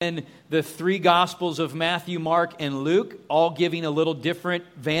in the three Gospels of Matthew, Mark, and Luke, all giving a little different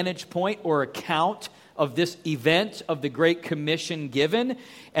vantage point or account of this event of the Great Commission given.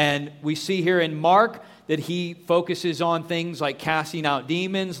 And we see here in Mark that he focuses on things like casting out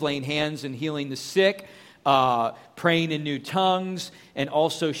demons, laying hands and healing the sick, praying in new tongues, and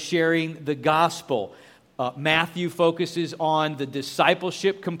also sharing the gospel. Matthew focuses on the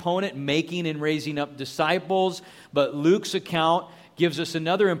discipleship component, making and raising up disciples. But Luke's account gives us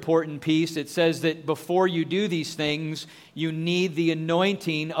another important piece. It says that before you do these things, you need the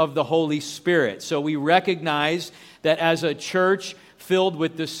anointing of the Holy Spirit. So we recognize that as a church filled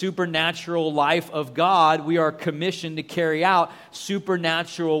with the supernatural life of God, we are commissioned to carry out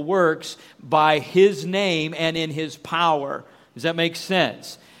supernatural works by His name and in His power. Does that make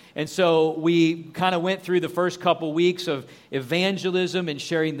sense? And so we kind of went through the first couple weeks of evangelism and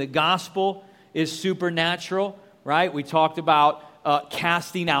sharing the gospel is supernatural, right? We talked about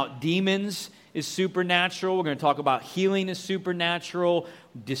casting out demons is supernatural. We're going to talk about healing is supernatural.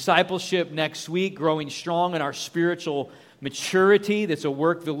 Discipleship next week, growing strong in our spiritual maturity. That's a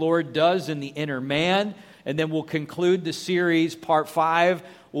work the Lord does in the inner man. And then we'll conclude the series, part 5,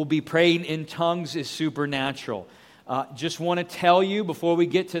 will be praying in tongues is supernatural. Just want to tell you before we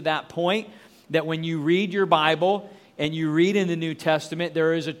get to that point that when you read your Bible and you read in the New Testament,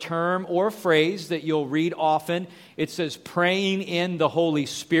 there is a term or phrase that you'll read often. It says praying in the Holy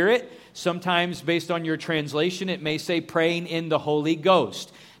Spirit. Sometimes based on your translation, it may say praying in the Holy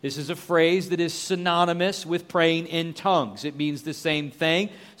Ghost. This is a phrase that is synonymous with praying in tongues. It means the same thing.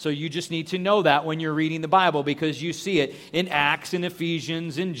 So you just need to know that when you're reading the Bible because you see it in Acts, in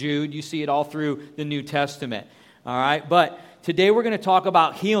Ephesians, in Jude. You see it all through the New Testament. All right, but today we're going to talk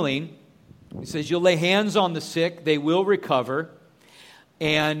about healing. It says you'll lay hands on the sick, they will recover.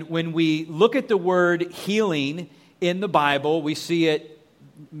 And when we look at the word healing in the Bible, we see it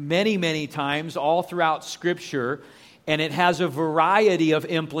many, many times all throughout Scripture, and it has a variety of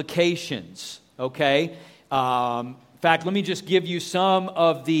implications, okay? In fact, let me just give you some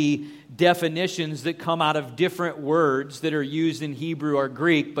of the definitions that come out of different words that are used in Hebrew or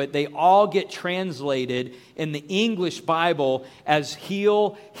Greek, but they all get translated in the English Bible as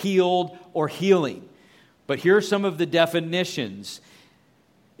heal, healed, or healing. But here are some of the definitions.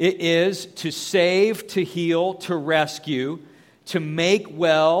 It is to save, to heal, to rescue, to make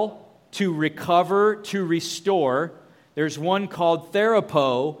well, to recover, to restore. There's one called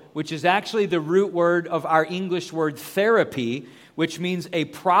therapo, which is actually the root word of our English word therapy, which means a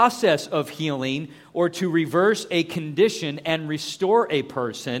process of healing or to reverse a condition and restore a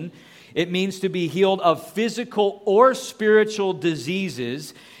person. It means to be healed of physical or spiritual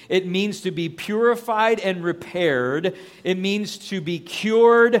diseases. It means to be purified and repaired. It means to be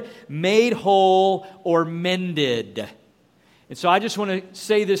cured, made whole, or mended. And so I just want to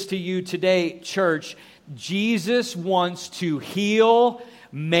say this to you today, church. Jesus wants to heal,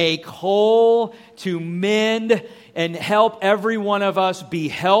 make whole, to mend, and help every one of us be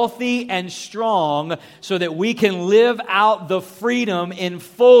healthy and strong so that we can live out the freedom in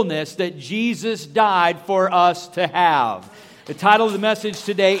fullness that Jesus died for us to have. The title of the message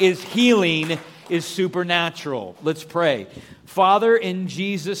today is Healing is Supernatural. Let's pray. Father, in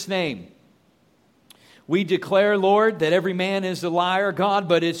Jesus' name, we declare, Lord, that every man is a liar, God,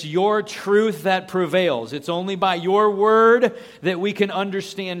 but it's your truth that prevails. It's only by your word that we can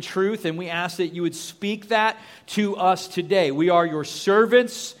understand truth, and we ask that you would speak that to us today. We are your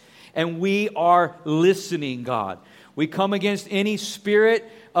servants, and we are listening, God. We come against any spirit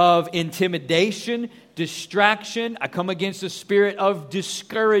of intimidation, distraction. I come against a spirit of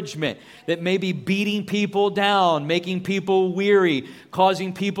discouragement that may be beating people down, making people weary,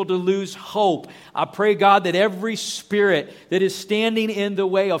 causing people to lose hope. I pray, God, that every spirit that is standing in the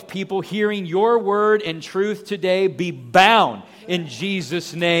way of people hearing your word and truth today be bound in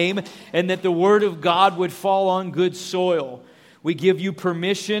Jesus' name, and that the word of God would fall on good soil. We give you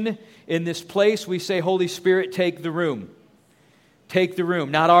permission in this place. We say, Holy Spirit, take the room. Take the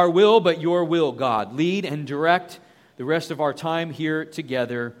room. Not our will, but your will, God. Lead and direct the rest of our time here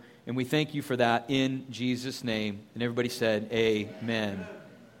together. And we thank you for that in Jesus' name. And everybody said, amen.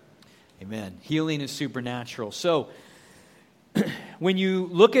 Amen. Healing is supernatural. So, when you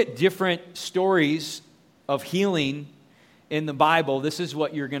look at different stories of healing in the Bible, this is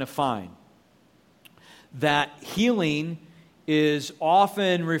what you're going to find. That healing is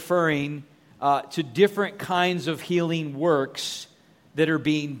often referring to different kinds of healing works that are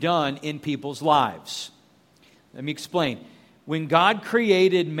being done in people's lives. Let me explain. When God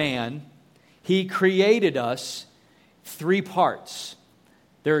created man, He created us 3 parts.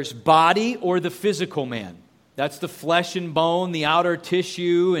 There's body or the physical man. That's the flesh and bone, the outer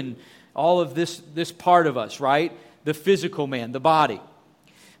tissue, and all of this part of us, right? The physical man, the body.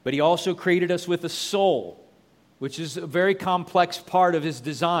 But he also created us with a soul, which is a very complex part of his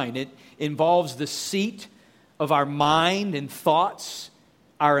design. It involves the seat of our mind and thoughts,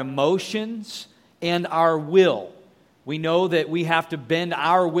 our emotions, and our will. We know that we have to bend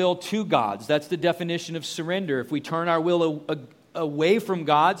our will to God's. That's the definition of surrender. If we turn our will away from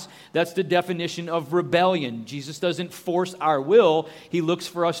God's, that's the definition of rebellion. Jesus doesn't force our will. He looks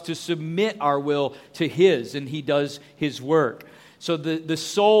for us to submit our will to His, and He does His work. So the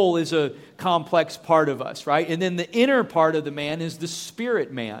soul is a complex part of us, right? And then the inner part of the man is the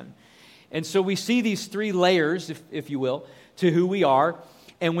spirit man. And so we see these three layers, if you will, to who we are.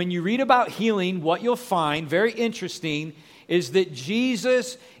 And when you read about healing, what you'll find, very interesting, is that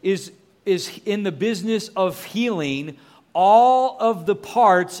Jesus is in the business of healing all of the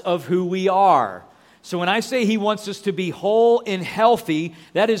parts of who we are. So when I say He wants us to be whole and healthy,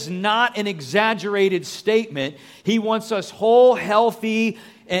 that is not an exaggerated statement. He wants us whole, healthy,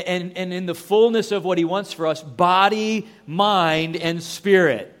 and in the fullness of what He wants for us, body, mind, and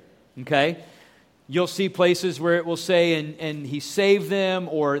spirit. Okay? You'll see places where it will say, and He saved them,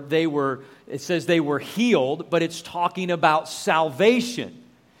 or it says they were healed, but it's talking about salvation.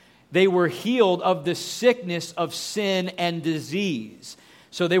 They were healed of the sickness of sin and disease.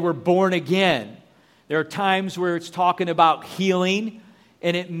 So they were born again. There are times where it's talking about healing,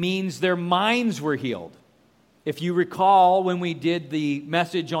 and it means their minds were healed. If you recall, when we did the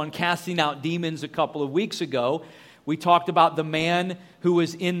message on casting out demons a couple of weeks ago, we talked about the man who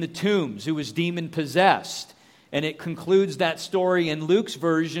was in the tombs, who was demon-possessed. And it concludes that story in Luke's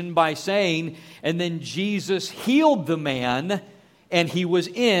version by saying, and then Jesus healed the man, and he was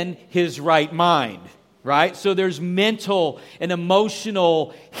in his right mind. Right? So there's mental and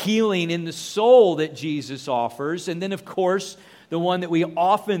emotional healing in the soul that Jesus offers. And then, of course, the one that we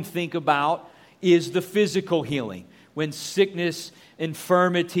often think about is the physical healing. When sickness,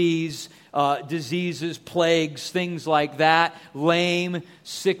 infirmities, diseases, plagues, things like that, lame,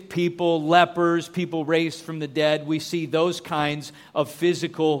 sick people, lepers, people raised from the dead, we see those kinds of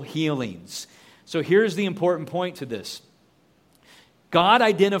physical healings. So here's the important point to this. God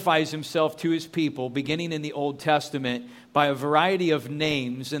identifies Himself to His people, beginning in the Old Testament, by a variety of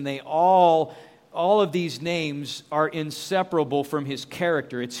names, and they all of these names are inseparable from His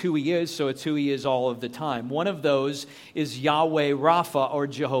character. It's who He is, so it's who He is all of the time. One of those is Yahweh Rapha, or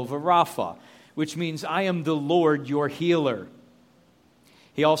Jehovah Rapha, which means, I am the Lord, your healer.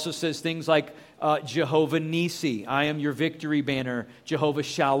 He also says things like Jehovah Nisi, I am your victory banner. Jehovah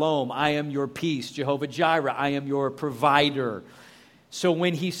Shalom, I am your peace. Jehovah Jireh, I am your provider. So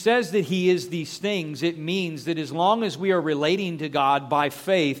when He says that He is these things, it means that as long as we are relating to God by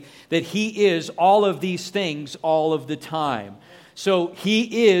faith, that He is all of these things all of the time. So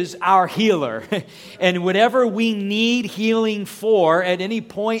He is our healer. And whatever we need healing for at any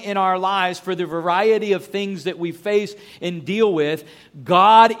point in our lives, for the variety of things that we face and deal with,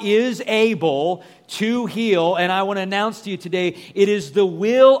 God is able to heal. And I want to announce to you today, it is the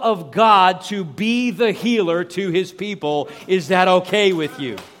will of God to be the healer to His people. Is that okay with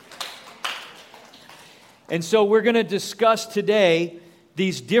you? And so we're going to discuss today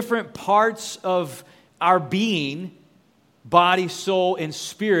these different parts of our being, body, soul, and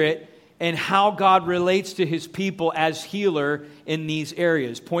spirit, and how God relates to His people as healer in these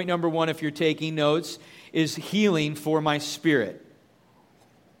areas. Point number one, if you're taking notes, is healing for my spirit.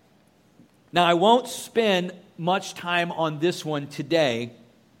 Now, I won't spend much time on this one today,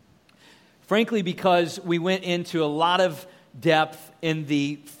 frankly, because we went into a lot of depth in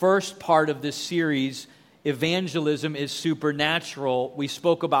the first part of this series, Evangelism is Supernatural. We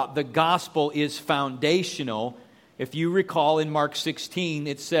spoke about the gospel is foundational. If you recall in Mark 16,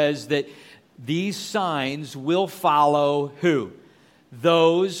 it says that these signs will follow who?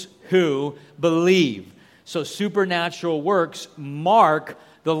 Those who believe. So supernatural works mark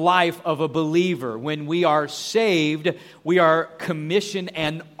the life of a believer. When we are saved, we are commissioned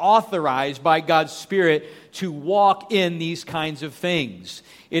and authorized by God's Spirit to walk in these kinds of things.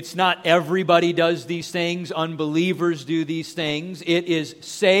 It's not everybody does these things. Unbelievers do these things. It is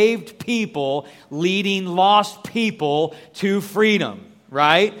saved people leading lost people to freedom,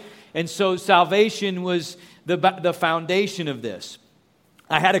 right? And so salvation was the foundation of this.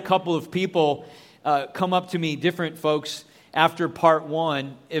 I had a couple of people come up to me, different folks, after part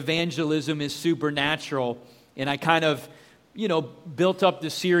one, Evangelism is Supernatural, and I kind of, built up the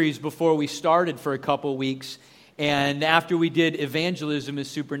series before we started for a couple weeks, and after we did Evangelism is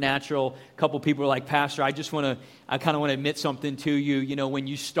Supernatural, a couple people were like, Pastor, I kind of want to admit something to you. When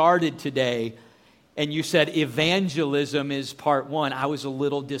you started today, and you said evangelism is part one, I was a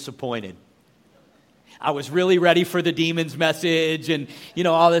little disappointed. I was really ready for the demon's message and,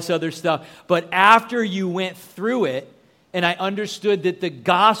 all this other stuff. But after you went through it, and I understood that the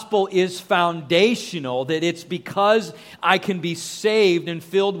gospel is foundational, that it's because I can be saved and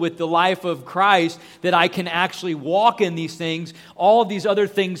filled with the life of Christ that I can actually walk in these things. All of these other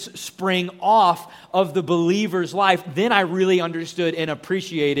things spring off of the believer's life. Then I really understood and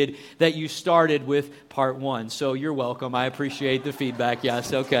appreciated that you started with part one. So you're welcome. I appreciate the feedback.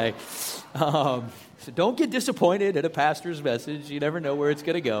 Yes, okay. So don't get disappointed at a pastor's message. You never know where it's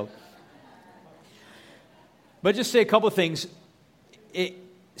going to go. But just say a couple of things.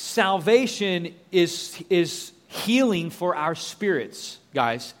 Salvation is healing for our spirits,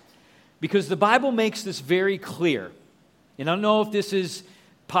 guys, because the Bible makes this very clear. And I don't know if this is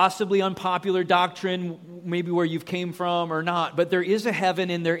possibly unpopular doctrine, maybe where you've came from or not, but there is a heaven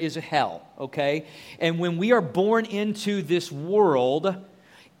and there is a hell, okay? And when we are born into this world,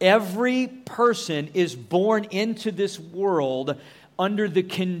 every person is born into this world under the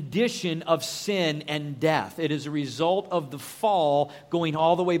condition of sin and death. It is a result of the fall going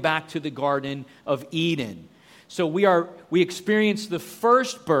all the way back to the Garden of Eden. So we experience the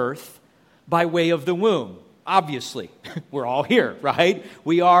first birth by way of the womb. Obviously, we're all here, right?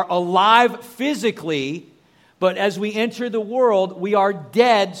 We are alive physically, but as we enter the world, we are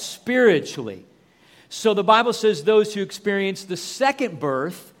dead spiritually. So the Bible says those who experience the second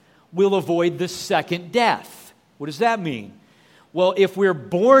birth will avoid the second death. What does that mean? Well, if we're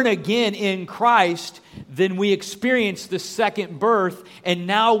born again in Christ, then we experience the second birth, and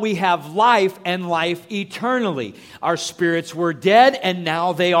now we have life and life eternally. Our spirits were dead, and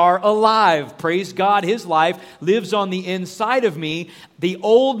now they are alive. Praise God, His life lives on the inside of me. The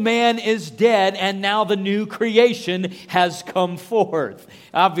old man is dead, and now the new creation has come forth.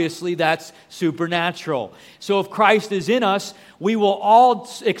 Obviously, that's supernatural. So if Christ is in us, we will all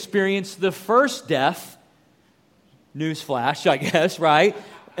experience the first death. Newsflash, I guess, right?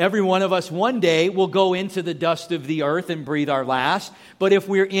 Every one of us one day will go into the dust of the earth and breathe our last. But if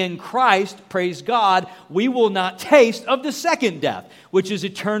we're in Christ, praise God, we will not taste of the second death, which is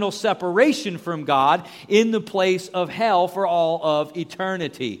eternal separation from God in the place of hell for all of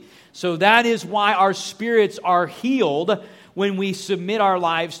eternity. So that is why our spirits are healed when we submit our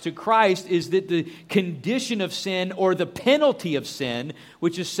lives to Christ, is that the condition of sin or the penalty of sin,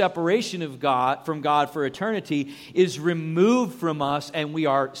 which is separation of God from God for eternity, is removed from us and we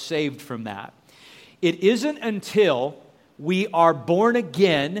are saved from that. It isn't until we are born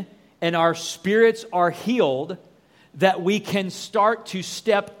again and our spirits are healed that we can start to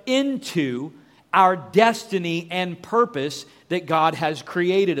step into our destiny and purpose that God has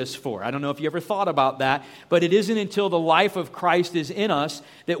created us for. I don't know if you ever thought about that, but it isn't until the life of Christ is in us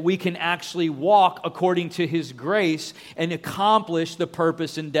that we can actually walk according to His grace and accomplish the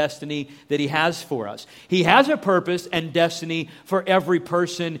purpose and destiny that He has for us. He has a purpose and destiny for every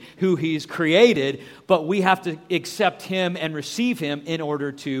person who He's created, but we have to accept Him and receive Him in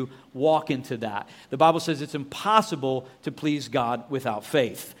order to walk into that. The Bible says it's impossible to please God without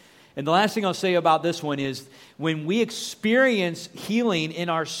faith. And the last thing I'll say about this one is when we experience healing in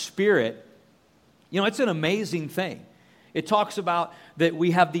our spirit, it's an amazing thing. It talks about that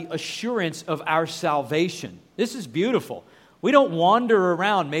we have the assurance of our salvation. This is beautiful. We don't wander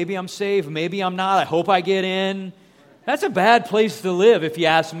around. Maybe I'm saved, maybe I'm not. I hope I get in. That's a bad place to live, if you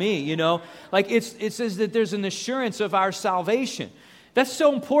ask me, It says that there's an assurance of our salvation. That's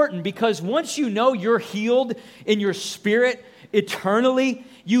so important because once you know you're healed in your spirit eternally,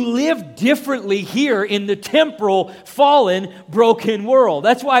 you live differently here in the temporal, fallen, broken world.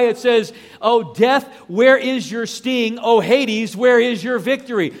 That's why it says, "Oh, death, where is your sting? Oh, Hades, where is your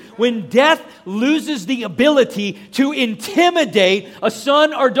victory?" When death loses the ability to intimidate a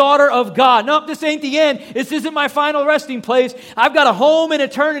son or daughter of God. Nope, this ain't the end. This isn't my final resting place. I've got a home in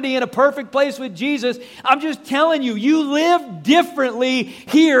eternity in a perfect place with Jesus. I'm just telling you, you live differently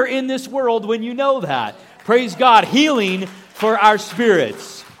here in this world when you know that. Praise God. Healing for our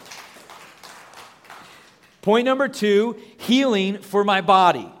spirits. Point number 2, healing for my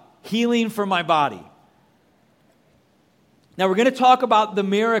body. Healing for my body. Now we're going to talk about the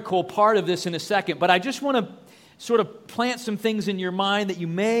miracle part of this in a second, but I just want to sort of plant some things in your mind that you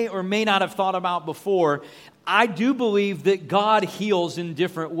may or may not have thought about before. I do believe that God heals in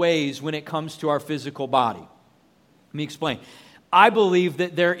different ways when it comes to our physical body. Let me explain. I believe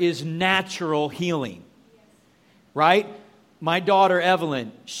that there is natural healing, right? My daughter,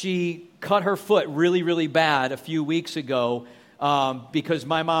 Evelyn, she cut her foot really, really bad a few weeks ago because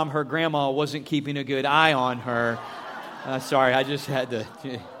my mom, her grandma, wasn't keeping a good eye on her. Sorry, I just had to...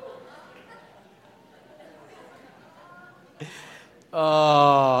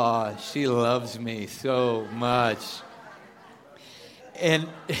 Oh, she loves me so much. And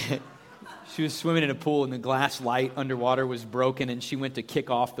she was swimming in a pool, and the glass light underwater was broken, and she went to kick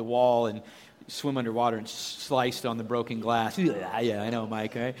off the wall and swim underwater and sliced on the broken glass. Yeah, I know,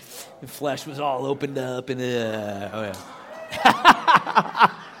 Mike, right? The flesh was all opened up, and oh, yeah.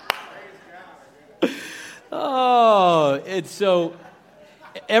 Oh, and so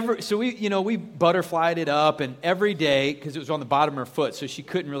we butterflied it up, and every day, because it was on the bottom of her foot, so she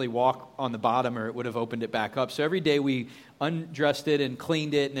couldn't really walk on the bottom or it would have opened it back up. So every day we undressed it and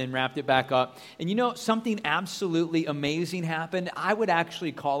cleaned it and then wrapped it back up. And something absolutely amazing happened. I would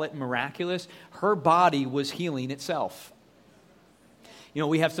actually call it miraculous. Her body was healing itself.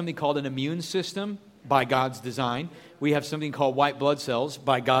 We have something called an immune system by God's design. We have something called white blood cells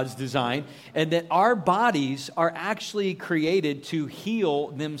by God's design, and that our bodies are actually created to heal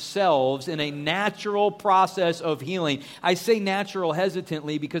themselves in a natural process of healing. I say natural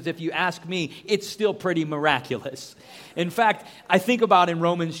hesitantly because if you ask me, it's still pretty miraculous. In fact, I think about in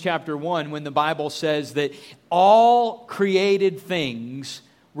Romans chapter 1 when the Bible says that all created things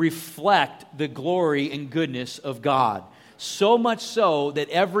reflect the glory and goodness of God. So much so that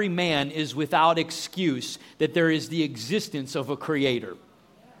every man is without excuse that there is the existence of a creator.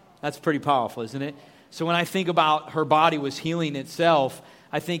 That's pretty powerful, isn't it? So when I think about her body was healing itself,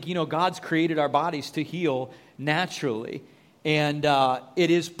 I think, God's created our bodies to heal naturally. And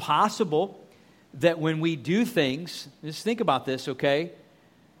it is possible that when we do things, just think about this, okay?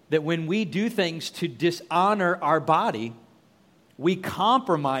 That when we do things to dishonor our body, we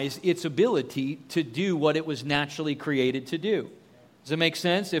compromise its ability to do what it was naturally created to do. Does it make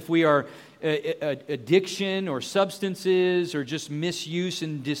sense? If we are addiction or substances or just misuse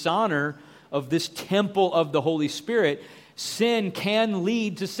and dishonor of this temple of the Holy Spirit, sin can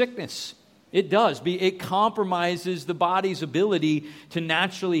lead to sickness. It does. It compromises the body's ability to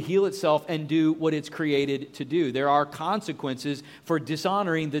naturally heal itself and do what it's created to do. There are consequences for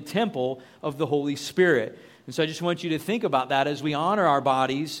dishonoring the temple of the Holy Spirit. And so I just want you to think about that as we honor our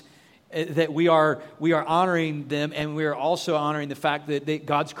bodies, that we are honoring them, and we are also honoring the fact that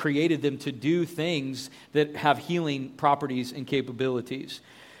God's created them to do things that have healing properties and capabilities.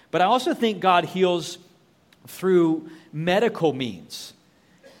 But I also think God heals through medical means.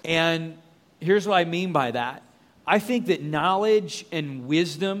 And here's what I mean by that. I think that knowledge and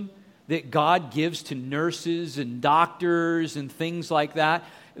wisdom that God gives to nurses and doctors and things like that,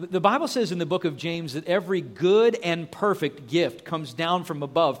 the Bible says in the book of James that every good and perfect gift comes down from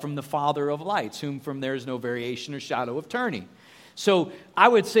above, from the Father of lights, whom from there is no variation or shadow of turning. So I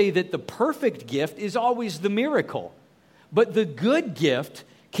would say that the perfect gift is always the miracle. But the good gift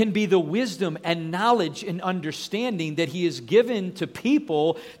can be the wisdom and knowledge and understanding that He has given to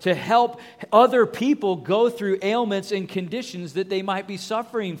people to help other people go through ailments and conditions that they might be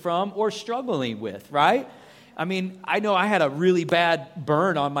suffering from or struggling with, right? I mean, I know I had a really bad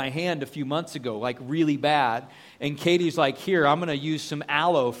burn on my hand a few months ago, like really bad. And Katie's like, here, I'm going to use some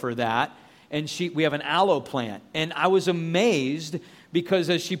aloe for that. And we have an aloe plant. And I was amazed because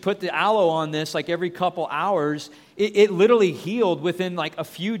as she put the aloe on this, like every couple hours, it literally healed within like a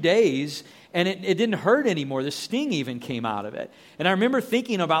few days. And it didn't hurt anymore. The sting even came out of it. And I remember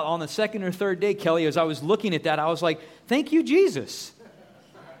thinking about on the second or third day, Kelly, as I was looking at that, I was like, thank you, Jesus.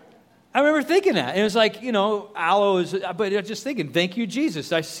 I remember thinking that. It was like, aloe is, but I was just thinking, thank you,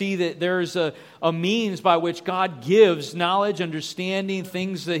 Jesus. I see that there's a means by which God gives knowledge, understanding,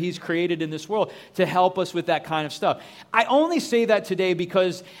 things that He's created in this world to help us with that kind of stuff. I only say that today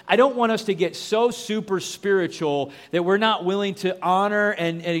because I don't want us to get so super spiritual that we're not willing to honor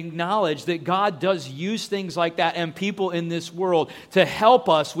and acknowledge that God does use things like that and people in this world to help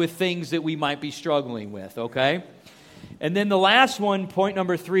us with things that we might be struggling with, okay? And then the last one, point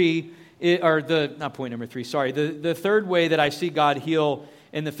number 3, the third way that I see God heal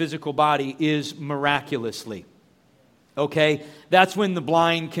in the physical body is miraculously. Okay? That's when the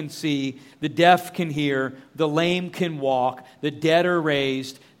blind can see, the deaf can hear, the lame can walk, the dead are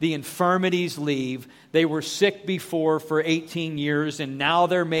raised, the infirmities leave. They were sick before for 18 years and now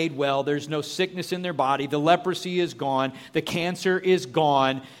they're made well. There's no sickness in their body. The leprosy is gone. The cancer is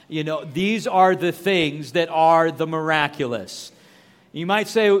gone. These are the things that are the miraculous. You might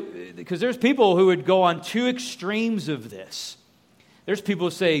say, because there's people who would go on two extremes of this. There's people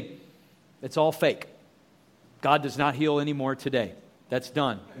who say, it's all fake. God does not heal anymore today. That's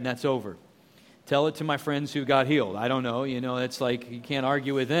done, and that's over. Tell it to my friends who got healed. I don't know, it's like you can't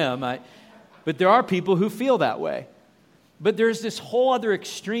argue with them. But there are people who feel that way. But there's this whole other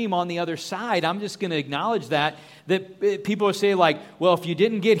extreme on the other side. I'm just going to acknowledge that people say like, well, if you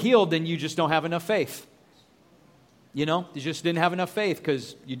didn't get healed, then you just don't have enough faith. You just didn't have enough faith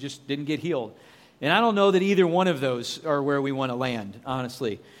because you just didn't get healed. And I don't know that either one of those are where we want to land,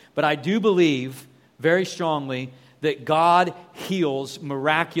 honestly. But I do believe very strongly that God heals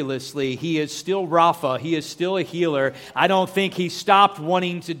miraculously. He is still Rapha. He is still a healer. I don't think He stopped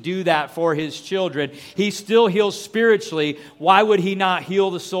wanting to do that for His children. He still heals spiritually. Why would He not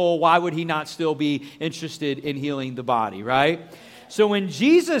heal the soul? Why would He not still be interested in healing the body, right? So when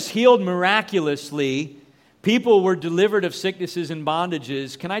Jesus healed miraculously, people were delivered of sicknesses and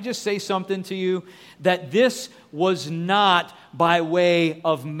bondages. Can I just say something to you? That this was not by way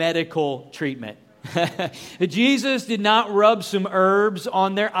of medical treatment. Jesus did not rub some herbs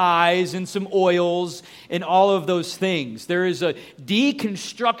on their eyes and some oils and all of those things. There is a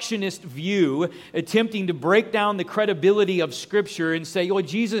deconstructionist view attempting to break down the credibility of Scripture and say, oh,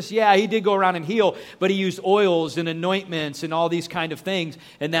 Jesus, yeah, He did go around and heal, but He used oils and anointments and all these kind of things,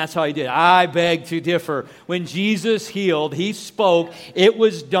 and that's how He did. I beg to differ. When Jesus healed, He spoke, it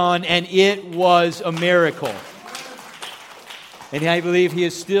was done, and it was a miracle. And I believe He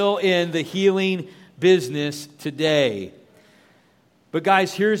is still in the healing business today. But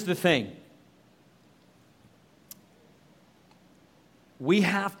guys, here's the thing. We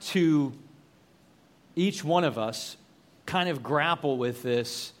have to, each one of us, kind of grapple with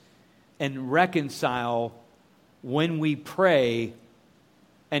this and reconcile when we pray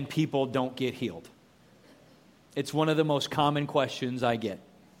and people don't get healed. It's one of the most common questions I get.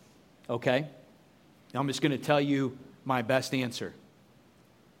 Okay? Now I'm just going to tell you my best answer.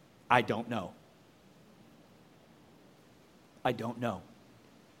 I don't know. I don't know.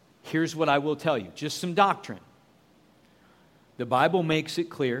 Here's what I will tell you. Just some doctrine. The Bible makes it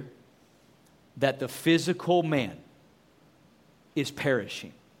clear that the physical man is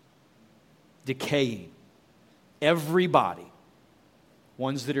perishing, decaying. Everybody,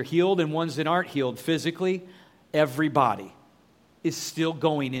 ones that are healed and ones that aren't healed physically, everybody is still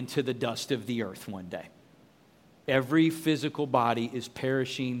going into the dust of the earth one day. Every physical body is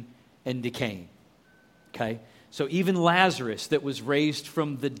perishing and decaying. Okay? So even Lazarus that was raised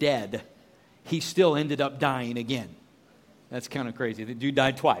from the dead, he still ended up dying again. That's kind of crazy. The dude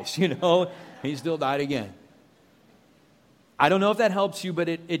died twice, He still died again. I don't know if that helps you, but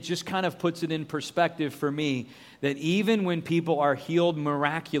it just kind of puts it in perspective for me that even when people are healed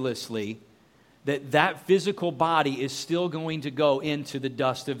miraculously, that physical body is still going to go into the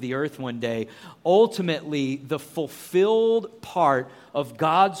dust of the earth one day. Ultimately, the fulfilled part of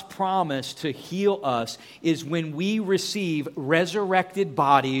God's promise to heal us is when we receive resurrected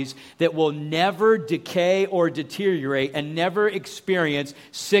bodies that will never decay or deteriorate and never experience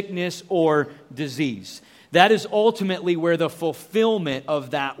sickness or disease. That is ultimately where the fulfillment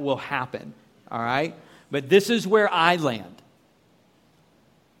of that will happen. All right? But this is where I land.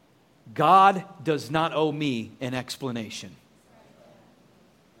 God does not owe me an explanation.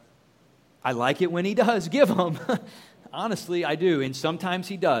 I like it when He does give them. Honestly, I do. And sometimes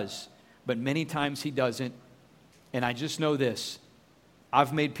He does. But many times He doesn't. And I just know this.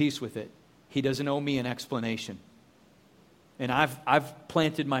 I've made peace with it. He doesn't owe me an explanation. And I've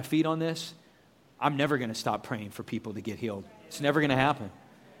planted my feet on this. I'm never going to stop praying for people to get healed. It's never going to happen.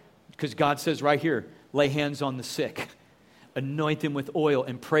 Because God says right here, lay hands on the sick. Anoint them with oil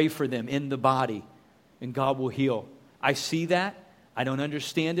and pray for them in the body, and God will heal. I see that. I don't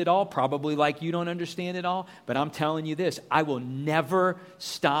understand it all, probably like you don't understand it all, but I'm telling you this, I will never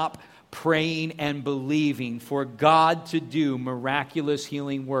stop praying and believing for God to do miraculous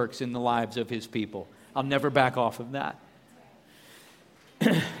healing works in the lives of His people. I'll never back off of that.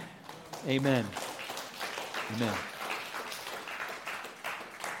 Amen. Amen.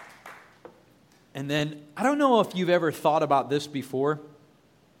 And then, I don't know if you've ever thought about this before,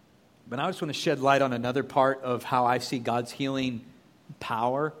 but I just want to shed light on another part of how I see God's healing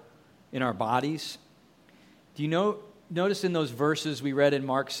power in our bodies. Do you notice in those verses we read in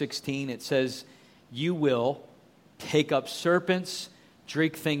Mark 16, it says, you will take up serpents,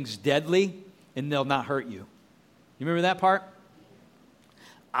 drink things deadly, and they'll not hurt you. You remember that part?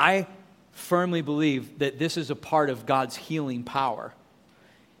 I firmly believe that this is a part of God's healing power.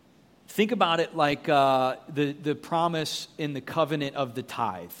 Think about it like the promise in the covenant of the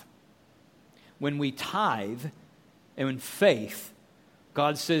tithe. When we tithe and in faith,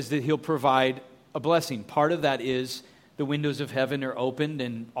 God says that He'll provide a blessing. Part of that is the windows of heaven are opened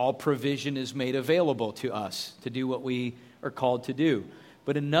and all provision is made available to us to do what we are called to do.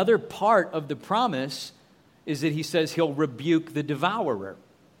 But another part of the promise is that He says He'll rebuke the devourer.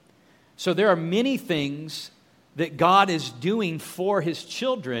 So there are many things that God is doing for His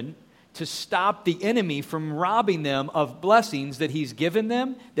children to stop the enemy from robbing them of blessings that He's given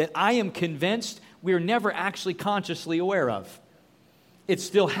them, that I am convinced we are never actually consciously aware of. It's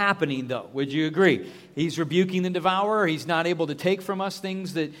still happening, though. Would you agree? He's rebuking the devourer. He's not able to take from us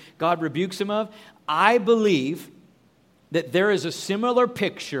things that God rebukes him of. I believe that there is a similar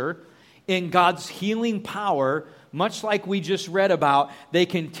picture in God's healing power, much like we just read about. They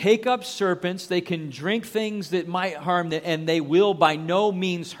can take up serpents, they can drink things that might harm them, and they will by no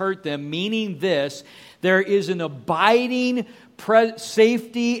means hurt them, meaning this: there is an abiding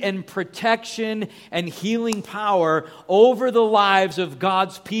safety and protection and healing power over the lives of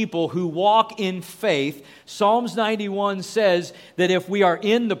God's people who walk in faith. Psalms 91 says that if we are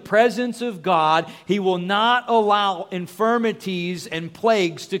in the presence of God, He will not allow infirmities and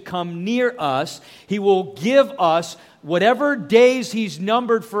plagues to come near us. He will give us whatever days He's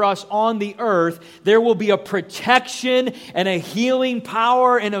numbered for us on the earth. There will be a protection and a healing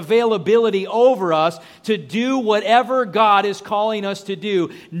power and availability over us to do whatever God is calling us to do.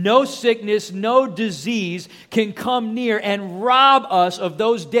 No sickness, no disease can come near and rob us of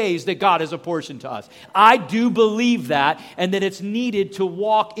those days that God has apportioned to us. I do believe that, and that it's needed to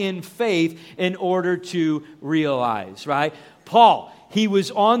walk in faith in order to realize, right? Paul, he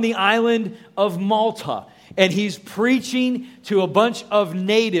was on the island of Malta, and he's preaching to a bunch of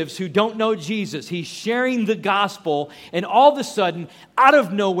natives who don't know Jesus. He's sharing the gospel, and all of a sudden, out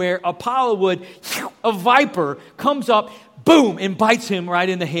of nowhere, a viper comes up, boom, and bites him right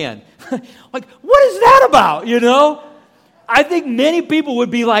in the hand. Like, what is that about, you know? I think many people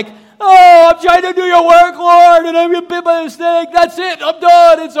would be like, oh, I'm trying to do your work, Lord, and I'm bit by a snake. That's it. I'm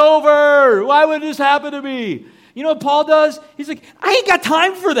done. It's over. Why would this happen to me? You know what Paul does? He's like, I ain't got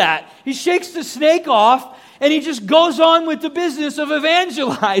time for that. He shakes the snake off, and he just goes on with the business of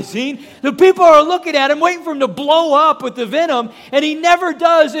evangelizing. The people are looking at him, waiting for him to blow up with the venom, and he never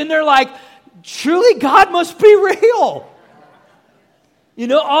does. And they're like, truly, God must be real. You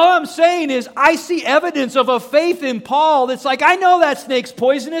know, all I'm saying is I see evidence of a faith in Paul that's like, I know that snake's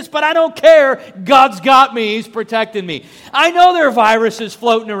poisonous, but I don't care. God's got me. He's protecting me. I know there are viruses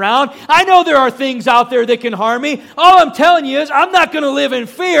floating around. I know there are things out there that can harm me. All I'm telling you is I'm not going to live in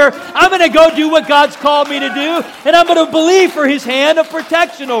fear. I'm going to go do what God's called me to do, and I'm going to believe for His hand of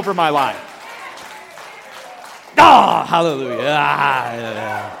protection over my life. Ah, hallelujah.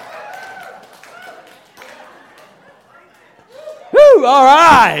 Yeah. Woo, all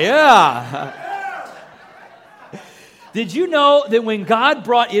right, yeah. Did you know that when God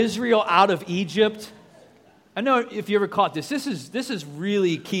brought Israel out of Egypt, I know if you ever caught this is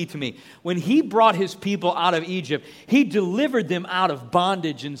really key to me. When He brought His people out of Egypt, He delivered them out of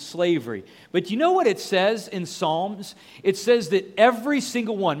bondage and slavery. But you know what it says in Psalms? It says that every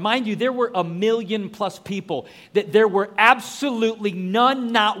single one, mind you, there were 1 million plus people, that there were absolutely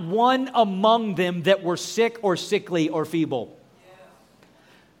none, not one among them that were sick or sickly or feeble.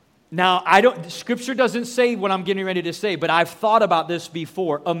 Now, Scripture doesn't say what I'm getting ready to say, but I've thought about this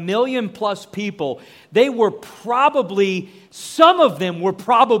before. 1 million plus people, some of them were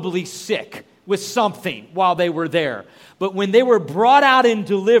probably sick with something while they were there. But when they were brought out and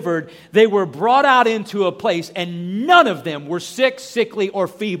delivered, they were brought out into a place, and none of them were sick, sickly, or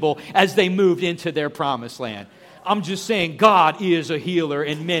feeble as they moved into their promised land. I'm just saying God is a healer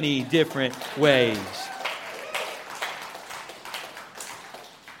in many different ways.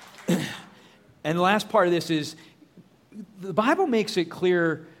 And the last part of this is, the Bible makes it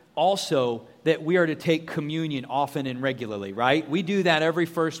clear also that we are to take communion often and regularly, right? We do that every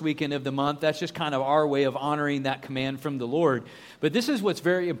first weekend of the month. That's just kind of our way of honoring that command from the Lord. But this is what's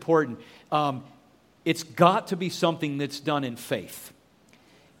very important. It's got to be something that's done in faith.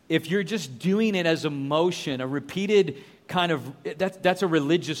 If you're just doing it as a motion, a repeated kind of, that's a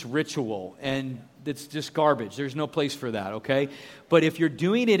religious ritual, and it's just garbage. There's no place for that, okay? But if you're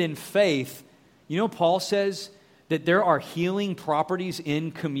doing it in faith, you know, Paul says that there are healing properties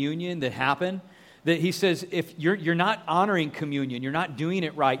in communion that happen. That he says, if you're not honoring communion, you're not doing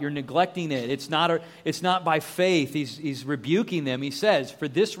it right, you're neglecting it. It's not by faith. He's rebuking them. He says, for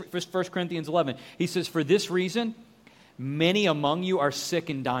 1 Corinthians 11, he says, for this reason, many among you are sick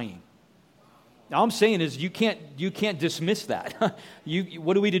and dying. Now, all I'm saying is you can't dismiss that.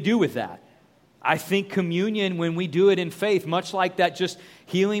 What are we to do with that? I think communion, when we do it in faith, much like that just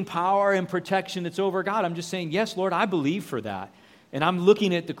healing power and protection that's over God, I'm just saying, yes, Lord, I believe for that. And I'm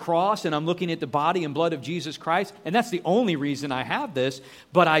looking at the cross, and I'm looking at the body and blood of Jesus Christ, and that's the only reason I have this,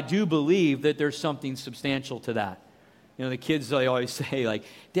 but I do believe that there's something substantial to that. You know, the kids, they always say, like,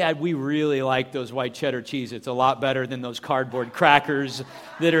 Dad, we really like those white cheddar cheese. It's a lot better than those cardboard crackers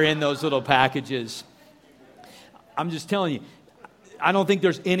that are in those little packages. I'm just telling you, I don't think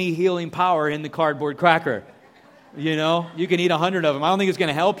there's any healing power in the cardboard cracker. You know, you can eat 100 of them. I don't think it's going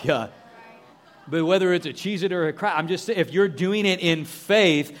to help you. But whether it's a Cheez-It or a crack, I'm just saying, if you're doing it in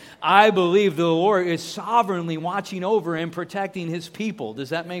faith, I believe the Lord is sovereignly watching over and protecting his people. Does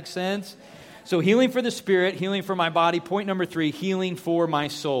that make sense? So healing for the spirit, healing for my body. Point number 3, healing for my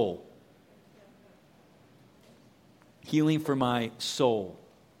soul. Healing for my soul.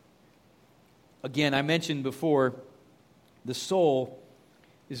 Again, I mentioned before, the soul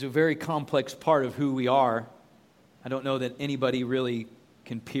is a very complex part of who we are. I don't know that anybody really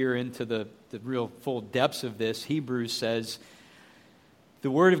can peer into the real full depths of this. Hebrews says, the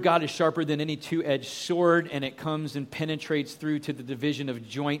word of God is sharper than any two-edged sword, and it comes and penetrates through to the division of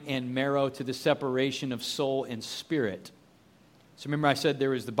joint and marrow, to the separation of soul and spirit. So remember I said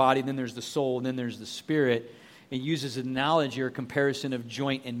there was the body, then there's the soul, and then there's the spirit. It uses an analogy or comparison of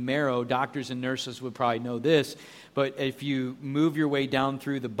joint and marrow. Doctors and nurses would probably know this, but if you move your way down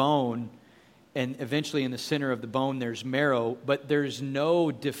through the bone, and eventually in the center of the bone there's marrow, but there's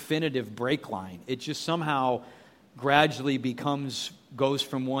no definitive break line. It just somehow gradually goes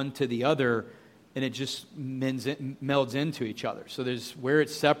from one to the other, and it just melds into each other. So there's where it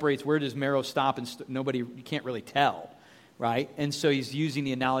separates, where does marrow stop, and you can't really tell, right? And so he's using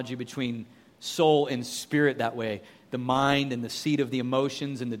the analogy between soul and spirit that way, the mind and the seat of the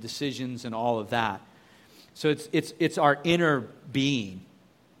emotions and the decisions and all of that. So it's our inner being.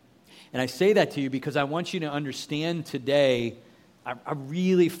 And I say that to you because I want you to understand today, I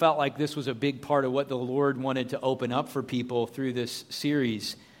really felt like this was a big part of what the Lord wanted to open up for people through this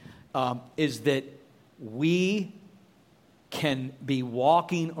series, is that we can be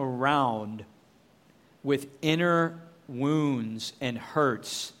walking around with inner wounds and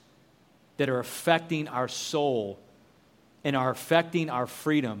hurts that are affecting our soul and are affecting our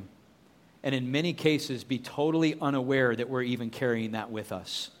freedom, and in many cases be totally unaware that we're even carrying that with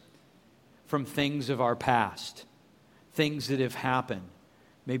us from things of our past, things that have happened,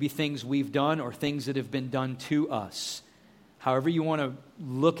 maybe things we've done or things that have been done to us. However you want to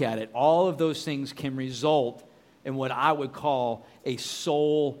look at it, all of those things can result in what I would call a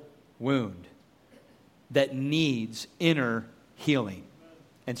soul wound that needs inner healing.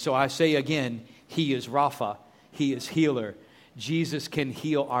 And so I say again, he is Rapha, he is healer. Jesus can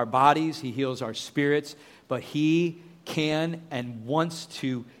heal our bodies, he heals our spirits, but he can and wants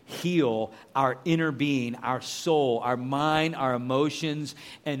to heal our inner being, our soul, our mind, our emotions,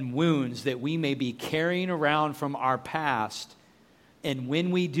 and wounds that we may be carrying around from our past. And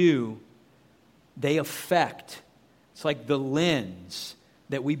when we do, they affect, it's like the lens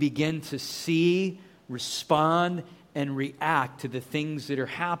that we begin to see, respond, and react to the things that are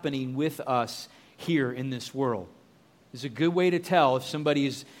happening with us here in this world. It's a good way to tell if somebody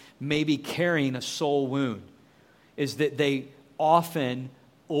is maybe carrying a soul wound, is that they often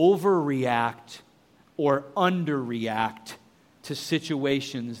overreact or underreact to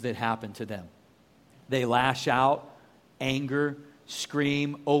situations that happen to them. They lash out, anger,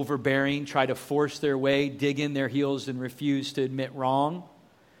 scream, overbearing, try to force their way, dig in their heels and refuse to admit wrong.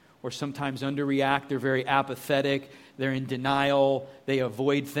 Or sometimes underreact, they're very apathetic, they're in denial, they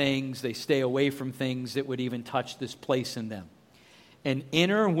avoid things, they stay away from things that would even touch this place in them. An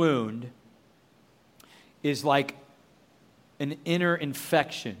inner wound is like an inner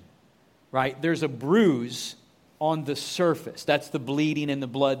infection, right? There's a bruise on the surface. That's the bleeding and the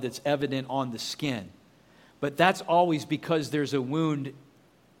blood that's evident on the skin. But that's always because there's a wound,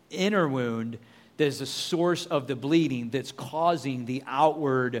 inner wound, there's a source of the bleeding that's causing the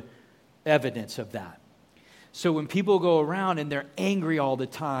outward evidence of that. So when people go around and they're angry all the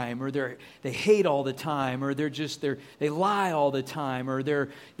time, or they hate all the time, or they lie all the time, or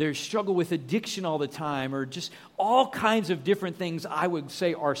they struggle with addiction all the time, or just all kinds of different things I would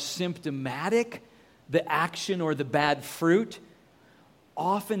say are symptomatic, the action or the bad fruit,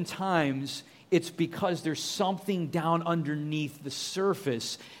 oftentimes it's because there's something down underneath the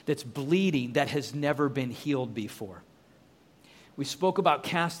surface that's bleeding that has never been healed before. We spoke about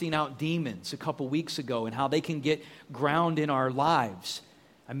casting out demons a couple weeks ago and how they can get ground in our lives.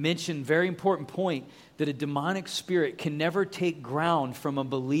 I mentioned, very important point, that a demonic spirit can never take ground from a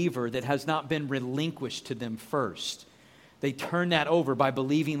believer that has not been relinquished to them first. They turn that over by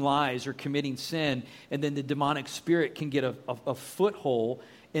believing lies or committing sin, and then the demonic spirit can get a foothold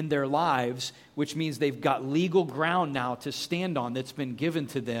in their lives, which means they've got legal ground now to stand on that's been given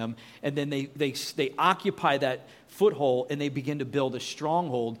to them, and then they occupy that foothold and they begin to build a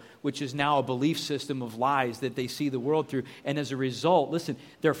stronghold, which is now a belief system of lies that they see the world through. And as a result, listen,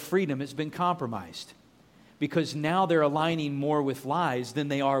 their freedom has been compromised because now they're aligning more with lies than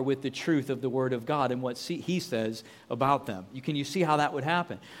they are with the truth of the Word of God and what He says about them. You see how that would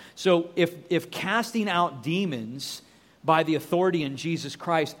happen? So if casting out demons by the authority in Jesus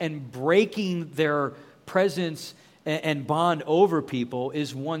Christ and breaking their presence and bond over people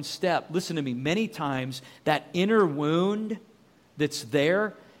is one step. Listen to me, many times that inner wound that's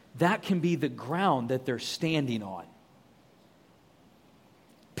there, that can be the ground that they're standing on.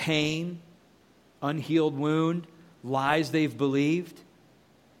 Pain, unhealed wound, lies they've believed,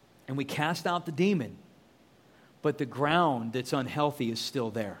 and we cast out the demon. But the ground that's unhealthy is still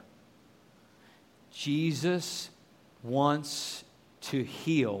there. Jesus wants to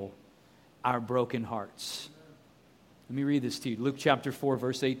heal our broken hearts. Let me read this to you. Luke chapter 4,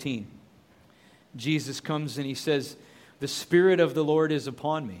 verse 18. Jesus comes and he says, "The Spirit of the Lord is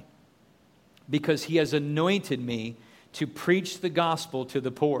upon me, because he has anointed me to preach the gospel to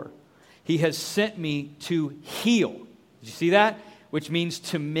the poor. He has sent me to heal." Did you see that? Which means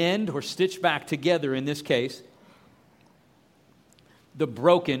to mend or stitch back together in this case, the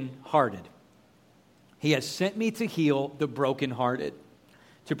brokenhearted. He has sent me to heal the brokenhearted,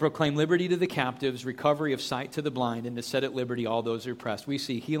 to proclaim liberty to the captives, recovery of sight to the blind, and to set at liberty all those who are oppressed. We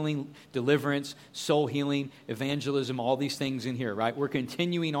see healing, deliverance, soul healing, evangelism, all these things in here, right? We're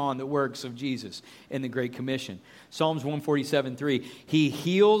continuing on the works of Jesus in the Great Commission. Psalms 147:3, he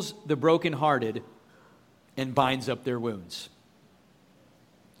heals the brokenhearted and binds up their wounds.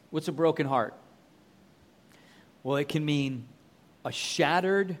 What's a broken heart? Well, it can mean a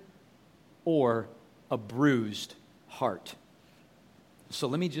shattered or a bruised heart. So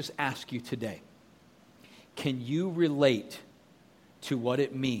let me just ask you today, can you relate to what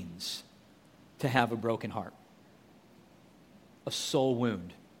it means to have a broken heart? A soul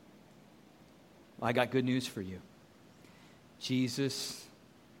wound. Well, I got good news for you. Jesus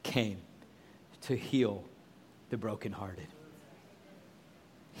came to heal the brokenhearted.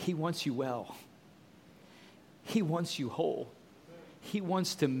 He wants you well. He wants you whole. He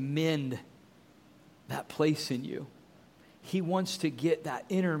wants to mend that place in you. He wants to get that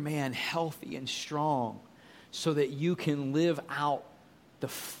inner man healthy and strong so that you can live out the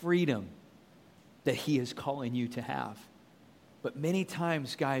freedom that he is calling you to have. But many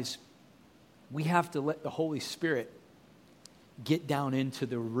times, guys, we have to let the Holy Spirit get down into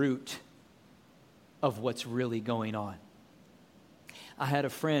the root of what's really going on. I had a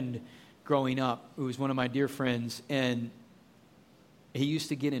friend growing up who was one of my dear friends, and he used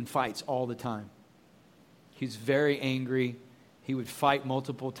to get in fights all the time. He was very angry. He would fight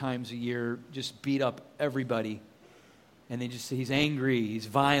multiple times a year, just beat up everybody. And he's angry, he's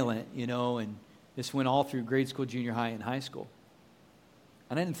violent, and this went all through grade school, junior high, and high school.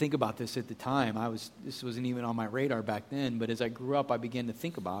 And I didn't think about this at the time. This wasn't even on my radar back then, but as I grew up, I began to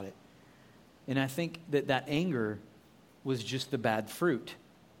think about it. And I think that anger was just the bad fruit,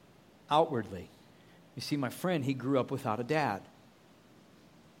 outwardly. You see, my friend, he grew up without a dad.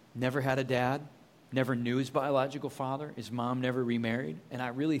 Never had a dad, never knew his biological father. His mom never remarried. And I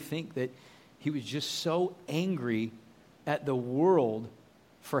really think that he was just so angry at the world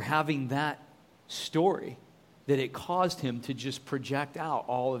for having that story that it caused him to just project out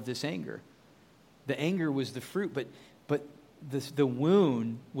all of this anger. The anger was the fruit, but the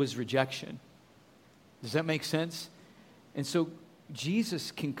wound was rejection. Does that make sense? And so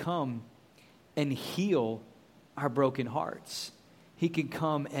Jesus can come and heal our broken hearts. He can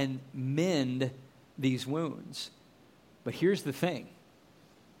come and mend these wounds. But here's the thing.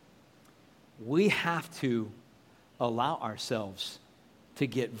 We have to allow ourselves to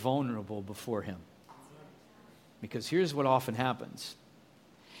get vulnerable before him. Because here's what often happens.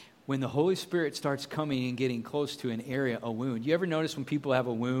 When the Holy Spirit starts coming and getting close to an area, a wound. You ever notice when people have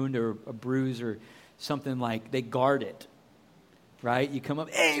a wound or a bruise or something, like they guard it? Right? You come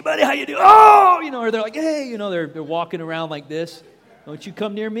up, hey, buddy, how you doing? Oh, or they're like, hey, they're walking around like this. Don't you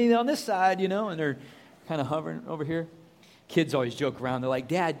come near me on this side, and they're kind of hovering over here. Kids always joke around. They're like,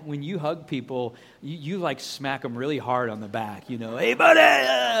 Dad, when you hug people, you like smack them really hard on the back, hey,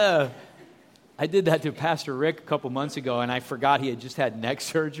 buddy. I did that to Pastor Rick a couple months ago, and I forgot he had just had neck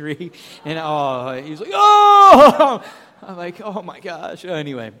surgery. And he's like, oh! I'm like, oh my gosh.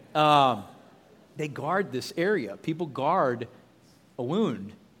 Anyway, they guard this area. People guard a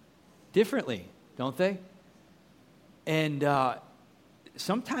wound differently, don't they? And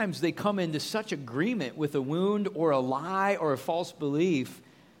sometimes they come into such agreement with a wound or a lie or a false belief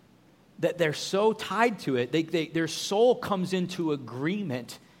that they're so tied to it, their soul comes into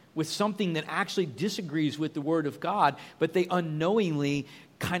agreement with something that actually disagrees with the Word of God, but they unknowingly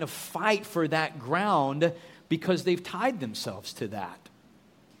kind of fight for that ground because they've tied themselves to that.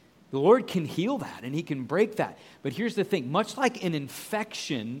 The Lord can heal that, and he can break that. But here's the thing. Much like an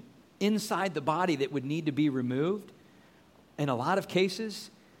infection inside the body that would need to be removed, in a lot of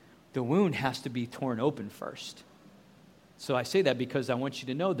cases, the wound has to be torn open first. So I say that because I want you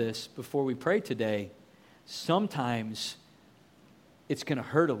to know this before we pray today. Sometimes it's going to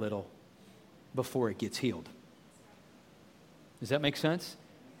hurt a little before it gets healed. Does that make sense?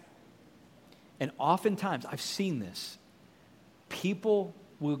 And oftentimes, I've seen this. People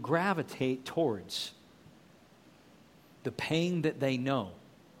will gravitate towards the pain that they know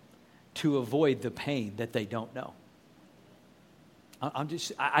to avoid the pain that they don't know.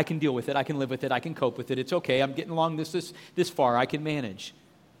 I can deal with it. I can live with it. I can cope with it. It's okay. I'm getting along this far. I can manage.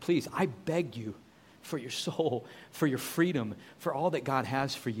 Please, I beg you for your soul, for your freedom, for all that God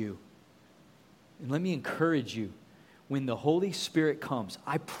has for you. And let me encourage you. When the Holy Spirit comes,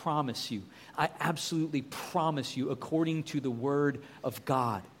 I promise you, I absolutely promise you, according to the Word of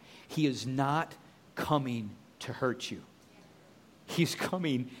God, He is not coming to hurt you. He's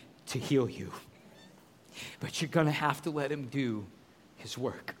coming to heal you. But you're going to have to let Him do His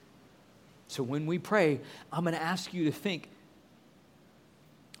work. So when we pray, I'm going to ask you to think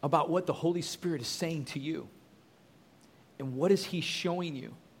about what the Holy Spirit is saying to you. And what is He showing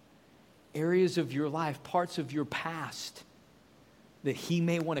you? Areas of your life, parts of your past that He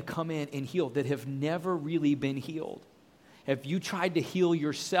may want to come in and heal that have never really been healed. Have you tried to heal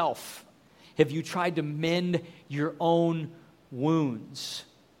yourself? Have you tried to mend your own wounds?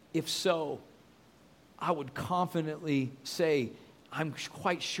 If so, I would confidently say, I'm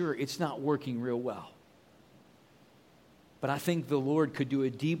quite sure it's not working real well. But I think the Lord could do a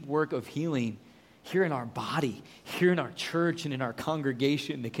deep work of healing here in our body, here in our church and in our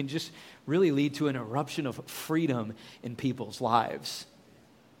congregation that can just really lead to an eruption of freedom in people's lives.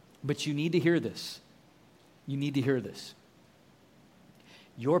 But you need to hear this. You need to hear this.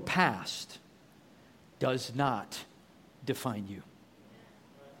 Your past does not define you.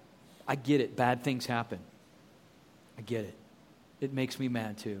 I get it. Bad things happen. I get it. It makes me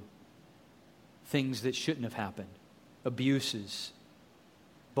mad too. Things that shouldn't have happened. Abuses,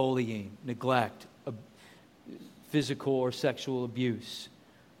 bullying, neglect, physical or sexual abuse,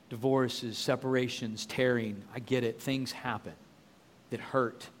 divorces, separations, tearing. I get it. Things happen that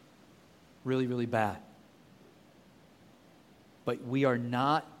hurt really, really bad. But we are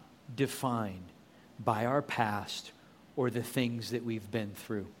not defined by our past or the things that we've been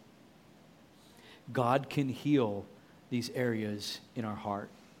through. God can heal these areas in our heart.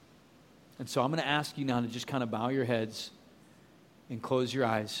 And so I'm going to ask you now to just kind of bow your heads and close your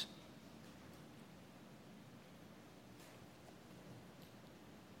eyes.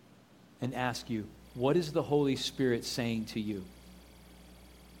 And ask you, what is the Holy Spirit saying to you?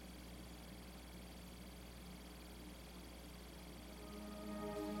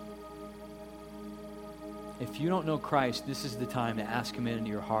 If you don't know Christ, this is the time to ask Him into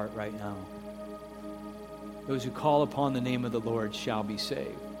your heart right now. Those who call upon the name of the Lord shall be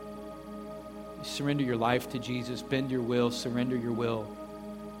saved. Surrender your life to Jesus. Bend your will. Surrender your will.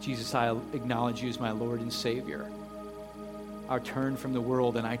 Jesus, I acknowledge you as my Lord and Savior. I turn from the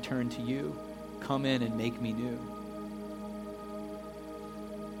world and I turn to you. Come in and make me new.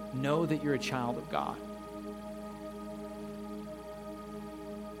 Know that you're a child of God.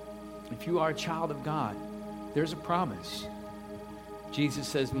 If you are a child of God, there's a promise. Jesus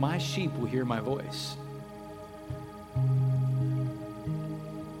says, my sheep will hear my voice.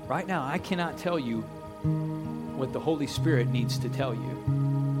 Right now, I cannot tell you what the Holy Spirit needs to tell you.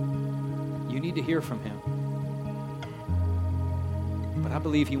 You need to hear from Him. But I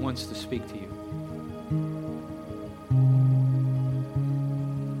believe He wants to speak to you.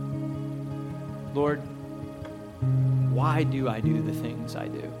 Lord, why do I do the things I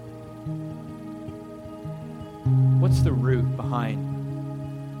do? What's the root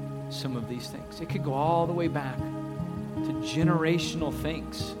behind some of these things? It could go all the way back to generational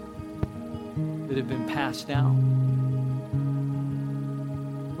things that have been passed down.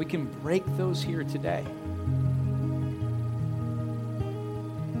 We can break those here today.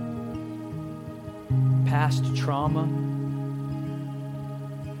 Past trauma,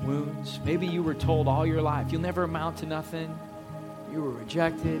 wounds. Maybe you were told all your life, you'll never amount to nothing. You were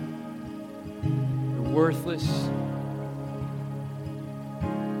rejected. You're worthless.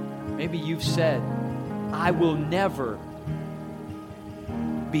 Maybe you've said, I will never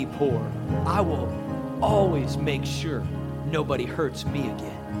be poor. I will always make sure nobody hurts me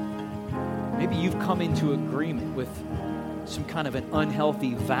again. Maybe you've come into agreement with some kind of an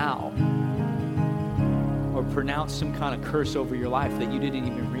unhealthy vow or pronounced some kind of curse over your life that you didn't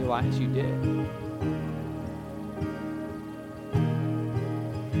even realize you did.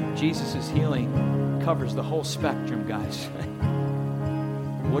 Jesus' healing covers the whole spectrum, guys.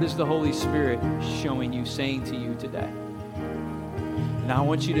 What is the Holy Spirit showing you, saying to you today? And I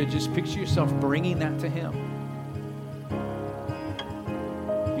want you to just picture yourself bringing that to Him.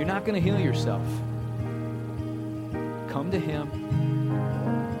 You're not going to heal yourself. Come to Him,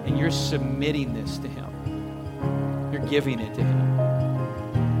 and you're submitting this to Him. You're giving it to Him.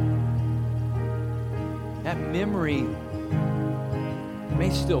 That memory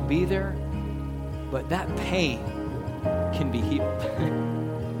may still be there, but that pain can be healed.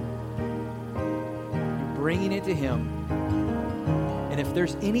 You're bringing it to Him. And if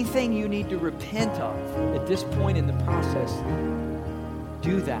there's anything you need to repent of at this point in the process,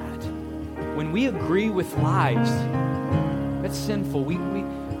 do that. When we agree with lies, that's sinful. We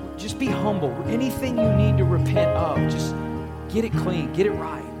just be humble. Anything you need to repent of, just get it clean, get it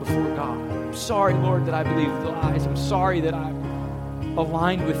right before God. I'm sorry, Lord, that I believe the lies. I'm sorry that I'm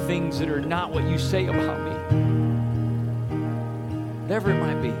aligned with things that are not what you say about me. Whatever it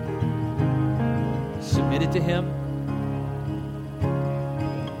might be, submit it to Him.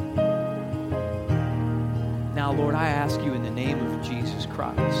 Now, Lord, I ask you in the name of Jesus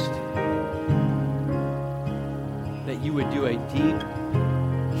Christ that you would do a deep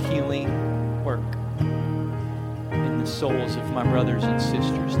healing work in the souls of my brothers and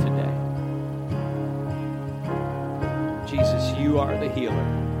sisters today. Jesus, you are the healer.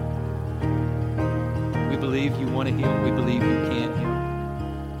 We believe you want to heal. We believe you can heal.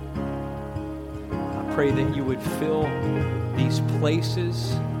 I pray that you would fill these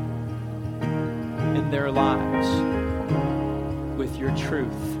places in their lives with your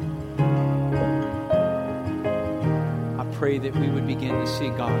truth. I pray that we would begin to see,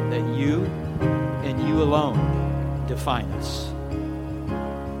 God, that you and you alone define us.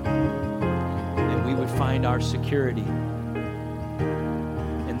 That we would find our security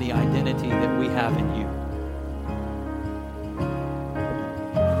in the identity that we have in you.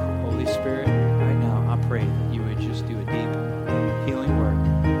 Holy Spirit, right now I pray that you would just do a deep healing work.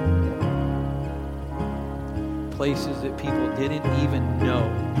 Places that people didn't even know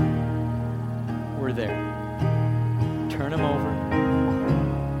were there. Turn them over.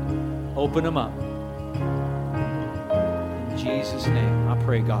 Open them up. In Jesus' name, I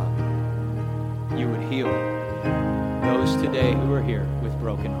pray, God, you would heal those today who are here with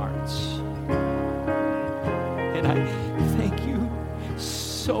broken hearts. And I thank you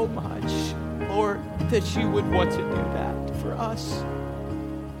so much, Lord, that you would want to do that for us.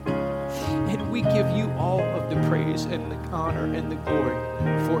 And we give you all of the praise and the honor and the glory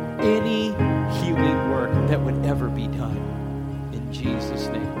for any healing work that would ever be done. In Jesus'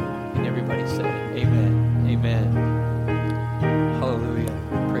 name. And everybody say, amen. Amen. Hallelujah.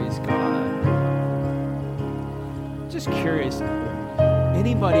 Praise God. Just curious,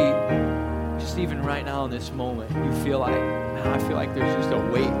 anybody, just even right now in this moment, you feel like, I feel like there's just a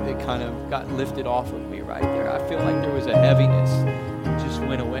weight that kind of got lifted off of me right there. I feel like there was a heaviness that just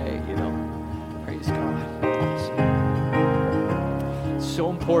went away, you know. Praise God. It's so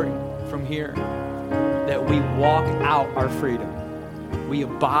important from here that we walk out our freedom. We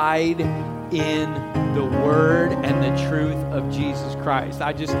abide in the word and the truth of Jesus Christ.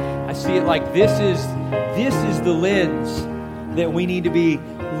 I see it like this is the lens that we need to be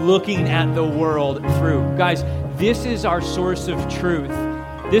looking at the world through. Guys, this is our source of truth.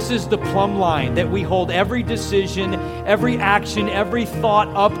 This is the plumb line that we hold every decision, every action, every thought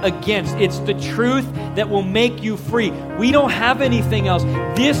up against. It's the truth that will make you free. We don't have anything else.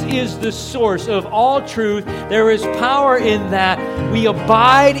 This is the source of all truth. There is power in that. We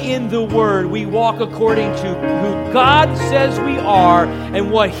abide in the Word. We walk according to who God says we are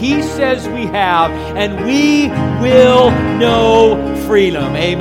and what He says we have, and we will know freedom. Amen.